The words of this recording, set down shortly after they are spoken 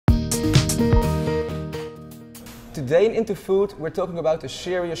today in Into Food, we're talking about a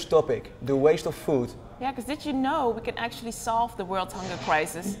serious topic, the waste of food. Yeah, because did you know we can actually solve the world's hunger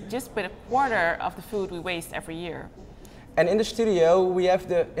crisis just with a quarter of the food we waste every year? And in the studio, we have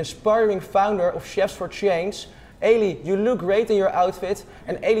the inspiring founder of Chefs for Change. Eli, you look great in your outfit.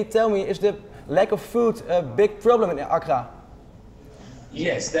 And Eli, tell me, is the lack of food a big problem in Accra?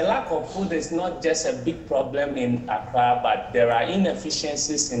 Yes, the lack of food is not just a big problem in Accra, but there are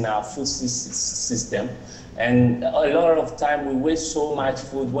inefficiencies in our food system. And a lot of time we waste so much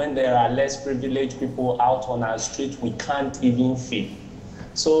food when there are less privileged people out on our street we can't even feed.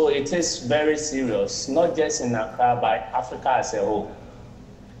 So it is very serious, not just in Accra, but Africa as a whole.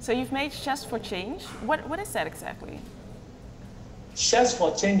 So you've made Chefs for Change. What is that exactly? Chefs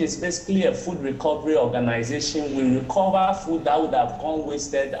for Change is basically a food recovery organization. We recover food that would have gone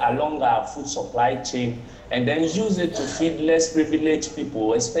wasted along our food supply chain and then use it to feed less privileged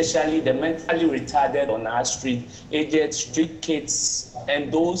people, especially the mentally retarded on our street, aged street kids,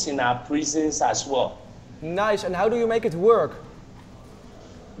 and those in our prisons as well. Nice, and how do you make it work?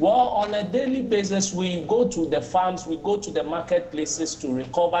 Well, on a daily basis, we go to the farms, we go to the marketplaces to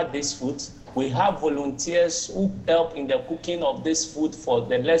recover this food. We have volunteers who help in the cooking of this food for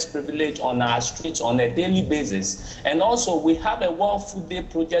the less privileged on our streets on a daily basis. And also we have a World Food Day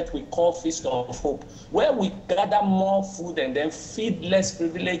project we call Feast of Hope, where we gather more food and then feed less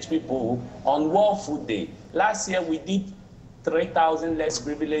privileged people on World Food Day. Last year we did 3,000 less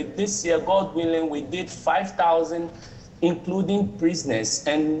privileged. This year, God willing, we did 5,000, including prisoners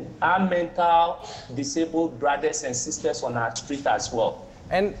and our mental disabled brothers and sisters on our street as well.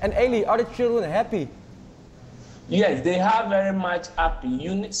 And Eli, are the children happy? Yes, they are very much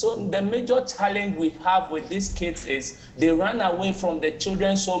happy. So the major challenge we have with these kids is they run away from the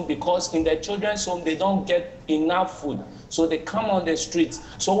children's home because in the children's home they don't get enough food. So they come on the streets.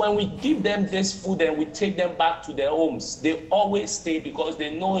 So when we give them this food and we take them back to their homes, they always stay because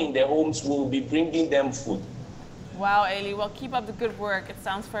they know in their homes we'll be bringing them food. Wow, Eli, well, keep up the good work. It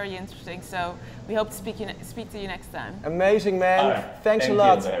sounds very interesting. So we hope to speak to you next time. Amazing, man. All right. Thanks a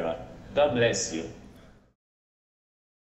lot. Thank you very much. God bless you.